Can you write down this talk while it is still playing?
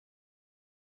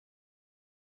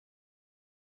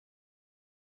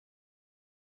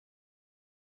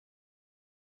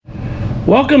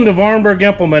Welcome to Vahrenberg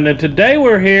Implement, and today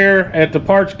we're here at the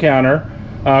parts counter.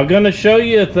 Going to show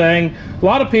you a thing. A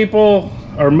lot of people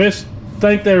are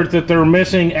think that they're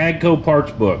missing AGCO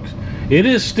parts books. It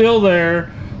is still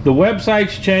there. The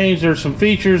website's changed. There's some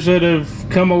features that have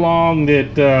come along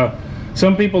that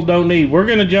some people don't need. We're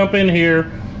going to jump in here.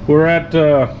 We're at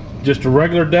just a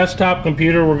regular desktop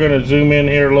computer. We're going to zoom in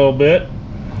here a little bit,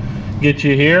 get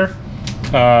you here,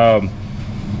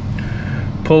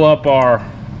 pull up our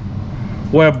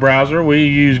web browser. We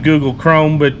use Google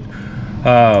Chrome, but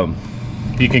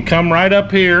you can come right up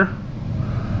here.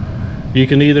 You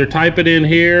can either type it in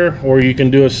here or you can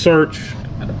do a search.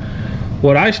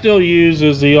 What I still use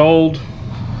is the old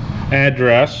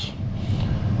address,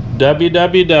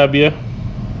 www.agco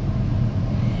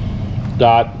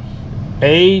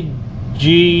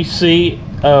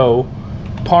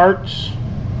parts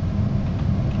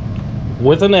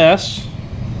with an S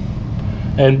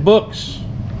and books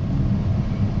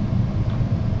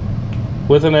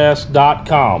with an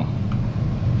S.com.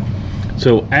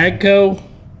 So AGCO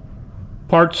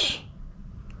parts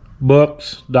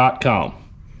books.com.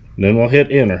 Then we'll hit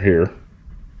enter here.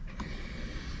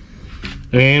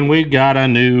 And we've got a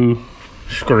new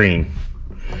screen.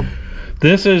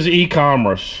 This is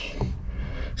e-commerce.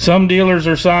 Some dealers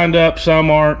are signed up,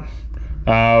 some aren't.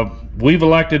 We've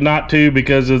elected not to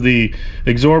because of the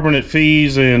exorbitant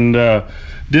fees and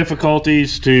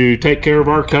difficulties to take care of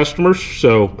our customers.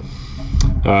 So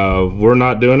we're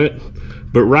not doing it.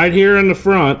 But right here in the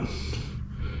front,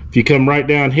 if you come right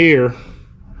down here,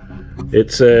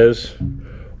 it says,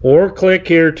 or click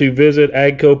here to visit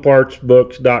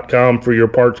agcopartsbooks.com for your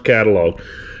parts catalog.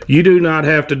 You do not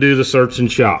have to do the search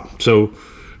and shop. So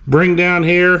bring down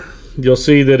here, you'll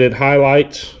see that it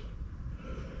highlights.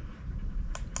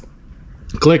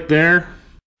 Click there.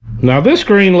 Now this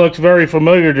screen looks very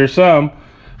familiar to some.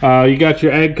 You got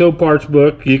your AGCO parts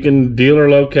book. You can dealer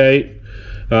locate.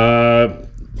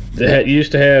 That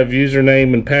used to have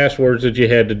username and passwords that you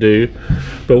had to do.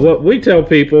 But what we tell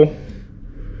people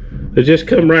is just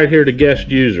come right here to guest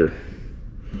user.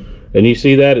 And you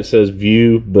see that? It says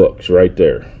view books right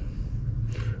there.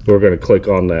 We're going to click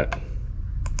on that.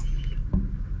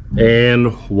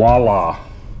 And voila.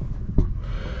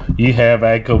 You have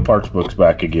AGCO parts books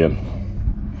back again.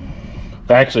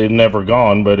 Actually, it's never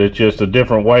gone, but it's just a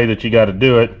different way that you got to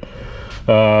do it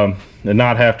and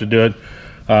not have to do it.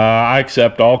 I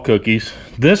accept all cookies.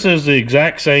 This is the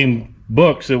exact same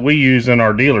books that we use in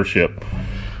our dealership.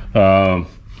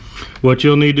 What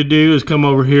you'll need to do is come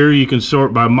over here. You can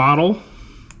sort by model.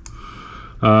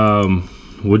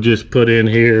 We'll just put in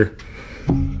here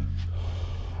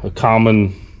a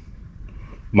common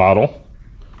model,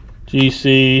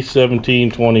 GC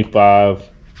 1725.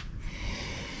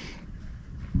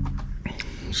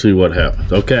 See what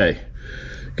happens. Okay,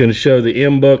 going to show the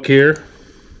M book here.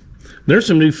 There's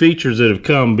some new features that have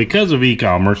come because of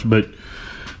e-commerce, but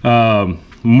we're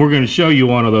going to show you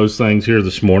one of those things here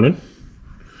this morning.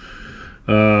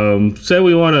 Say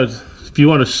we want to, if you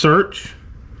want to search,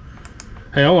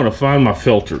 hey, I want to find my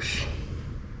filters.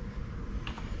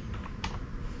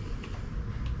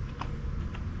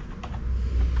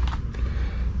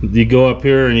 You go up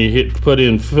here and you hit put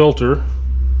in filter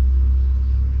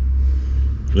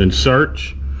and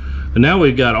search, and now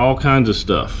we've got all kinds of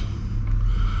stuff.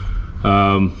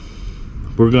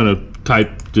 We're going to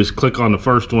just click on the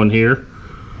first one here.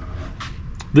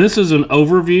 This is an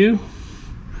overview,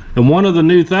 and one of the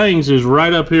new things is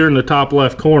right up here in the top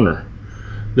left corner.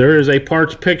 There is a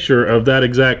parts picture of that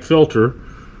exact filter.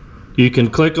 You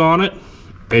can click on it,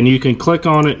 and you can click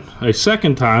on it a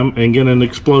second time and get an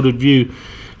exploded view,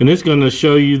 and it's going to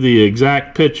show you the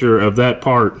exact picture of that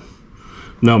part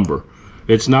number.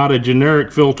 It's not a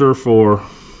generic filter for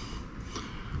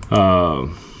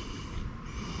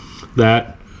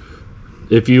that.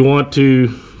 If you want to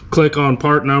click on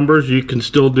part numbers, you can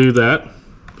still do that.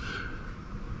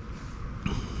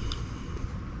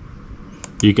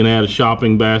 You can add a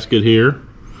shopping basket here.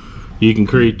 You can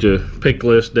create a pick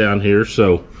list down here.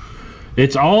 So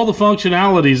it's all the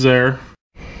functionalities there.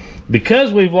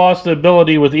 Because we've lost the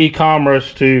ability with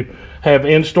e-commerce to have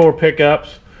in-store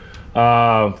pickups,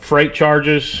 freight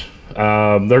charges,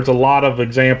 there's a lot of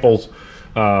examples.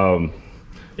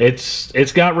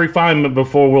 It's got refinement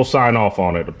before we'll sign off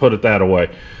on it, to put it that way.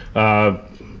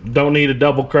 Don't need a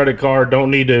double credit card,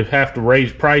 don't need to have to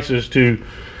raise prices to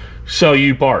sell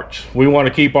you parts. We want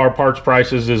to keep our parts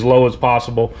prices as low as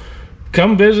possible.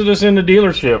 Come visit us in the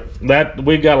dealership.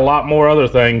 We've got a lot more other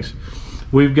things.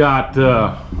 We've got,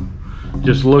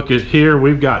 just look at here,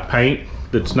 we've got paint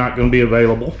that's not going to be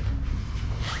available.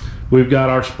 We've got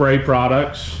our spray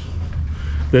products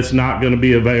that's not going to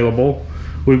be available.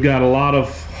 We've got a lot of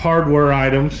hardware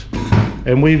items,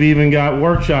 and we've even got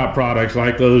workshop products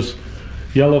like those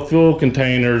yellow fuel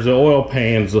containers, the oil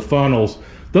pans, the funnels,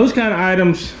 those kind of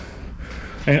items.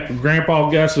 And Grandpa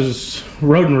Gus's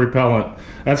rodent repellent,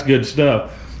 that's good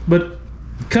stuff. But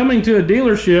coming to a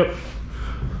dealership,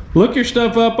 look your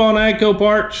stuff up on AGCO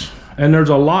Parts, and there's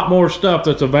a lot more stuff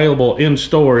that's available in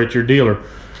store at your dealer.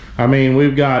 I mean,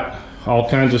 we've got all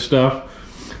kinds of stuff.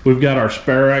 We've got our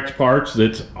SpareX parts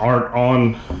that aren't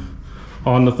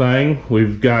on the thing.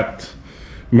 We've got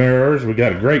mirrors. We've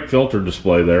got a great filter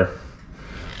display there.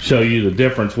 Show you the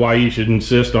difference, why you should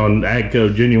insist on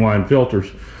AGCO genuine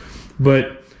filters.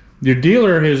 But your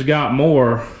dealer has got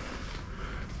more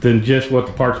than just what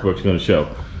the parts book's going to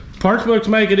show. Parts books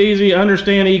make it easy.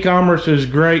 Understand e-commerce is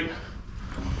great,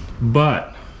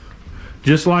 but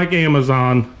just like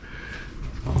Amazon,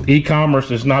 e-commerce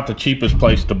is not the cheapest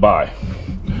place to buy.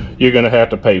 You're going to have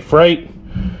to pay freight.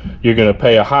 You're going to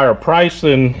pay a higher price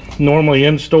than normally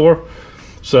in store.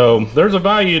 So there's a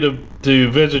value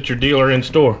to visit your dealer in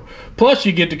store. Plus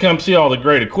you get to come see all the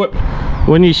great equipment.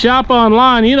 When you shop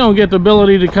online, you don't get the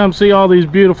ability to come see all these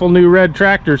beautiful new red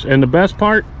tractors. And the best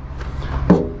part,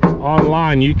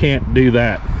 online you can't do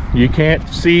that. You can't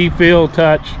see, feel,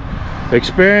 touch,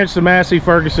 experience the Massey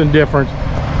Ferguson difference.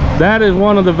 That is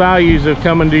one of the values of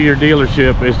coming to your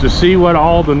dealership, is to see what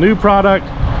all the new product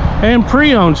and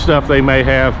pre-owned stuff they may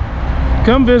have.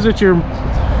 Come visit your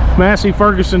Massey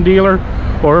Ferguson dealer,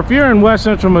 or if you're in West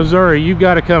Central Missouri, you've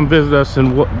got to come visit us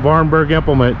in Vahrenberg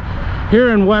Implement here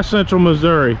in West Central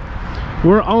Missouri.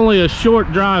 We're only a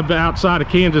short drive outside of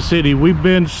Kansas City. We've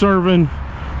been serving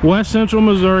West Central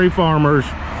Missouri farmers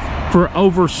for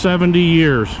over 70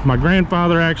 years. My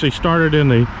grandfather actually started in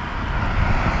the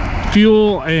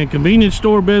fuel and convenience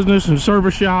store business and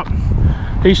service shop.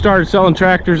 He started selling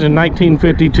tractors in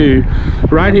 1952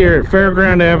 right here at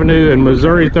Fairground Avenue and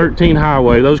Missouri 13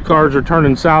 Highway. Those cars are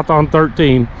turning south on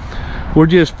 13. We're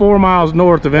just 4 miles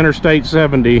north of Interstate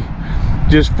 70,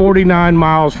 just 49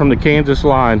 miles from the Kansas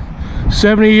line.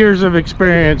 70 years of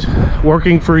experience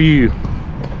working for you.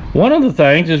 One of the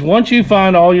things is, once you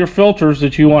find all your filters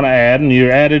that you want to add and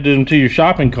you added them to your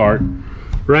shopping cart,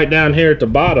 right down here at the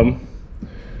bottom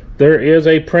there is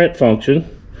a print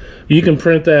function. You can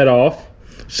print that off,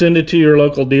 send it to your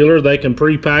local dealer. They can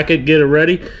pre-pack it, get it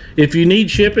ready. If you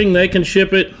need shipping, they can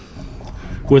ship it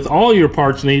with all your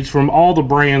parts needs from all the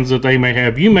brands that they may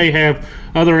have. You may have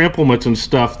other implements and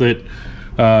stuff that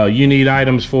you need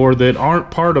items for that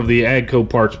aren't part of the AGCO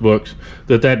parts books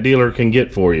that dealer can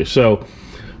get for you. So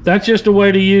that's just a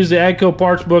way to use the AGCO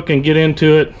parts book and get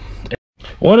into it.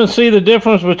 Want to see the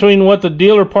difference between what the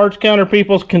dealer parts counter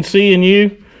people can see and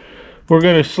you? We're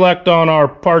going to select on our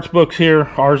parts books here.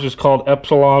 Ours is called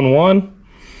Epsilon 1,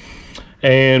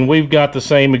 and we've got the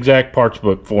same exact parts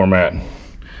book format.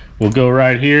 We'll go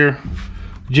right here,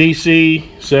 GC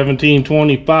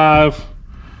 1725.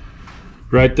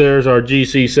 Right there's our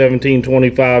GC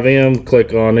 1725M.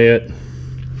 Click on it.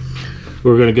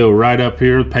 We're going to go right up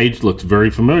here. The page looks very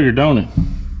familiar, don't it?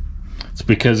 It's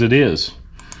because it is.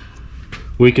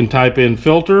 We can type in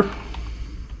filter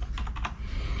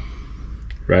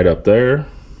right up there,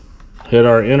 hit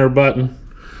our enter button.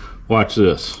 Watch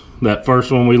this. That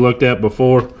first one we looked at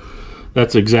before,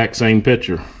 that's the exact same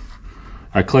picture.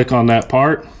 I click on that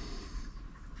part.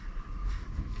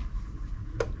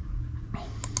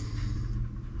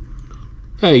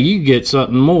 Hey, you get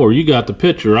something more. You got the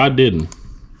picture, I didn't.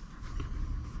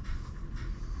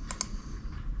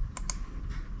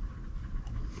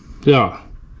 Yeah,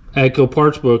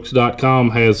 AGCOpartsbooks.com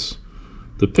has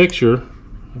the picture.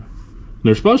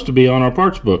 They're supposed to be on our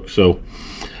parts book. So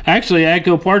actually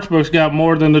AGCO parts book's got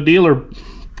more than the dealer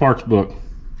parts book,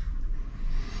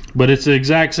 but it's the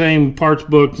exact same parts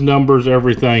book, numbers,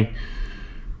 everything.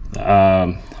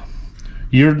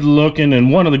 You're looking,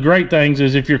 and one of the great things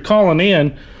is if you're calling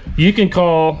in, you can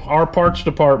call our parts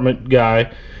department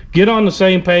guy, get on the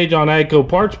same page on AGCO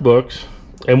parts books,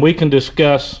 and we can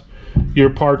discuss your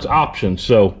parts options.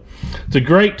 So it's a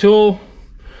great tool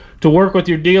to work with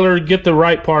your dealer, get the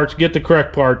right parts, get the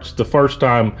correct parts the first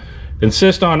time.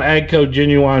 Insist on AGCO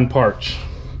genuine parts.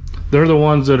 They're the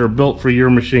ones that are built for your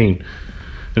machine.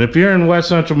 And if you're in West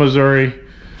Central Missouri,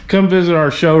 come visit our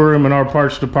showroom and our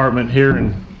parts department here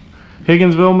in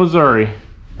Higginsville, Missouri,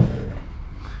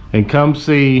 and come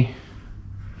see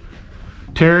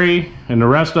Terry and the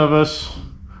rest of us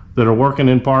that are working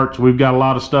in parts. We've got a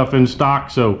lot of stuff in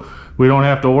stock, so we don't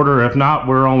have to order. If not,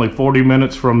 we're only 40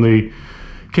 minutes from the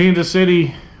Kansas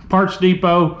City Parts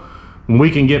Depot, and we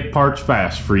can get parts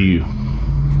fast for you.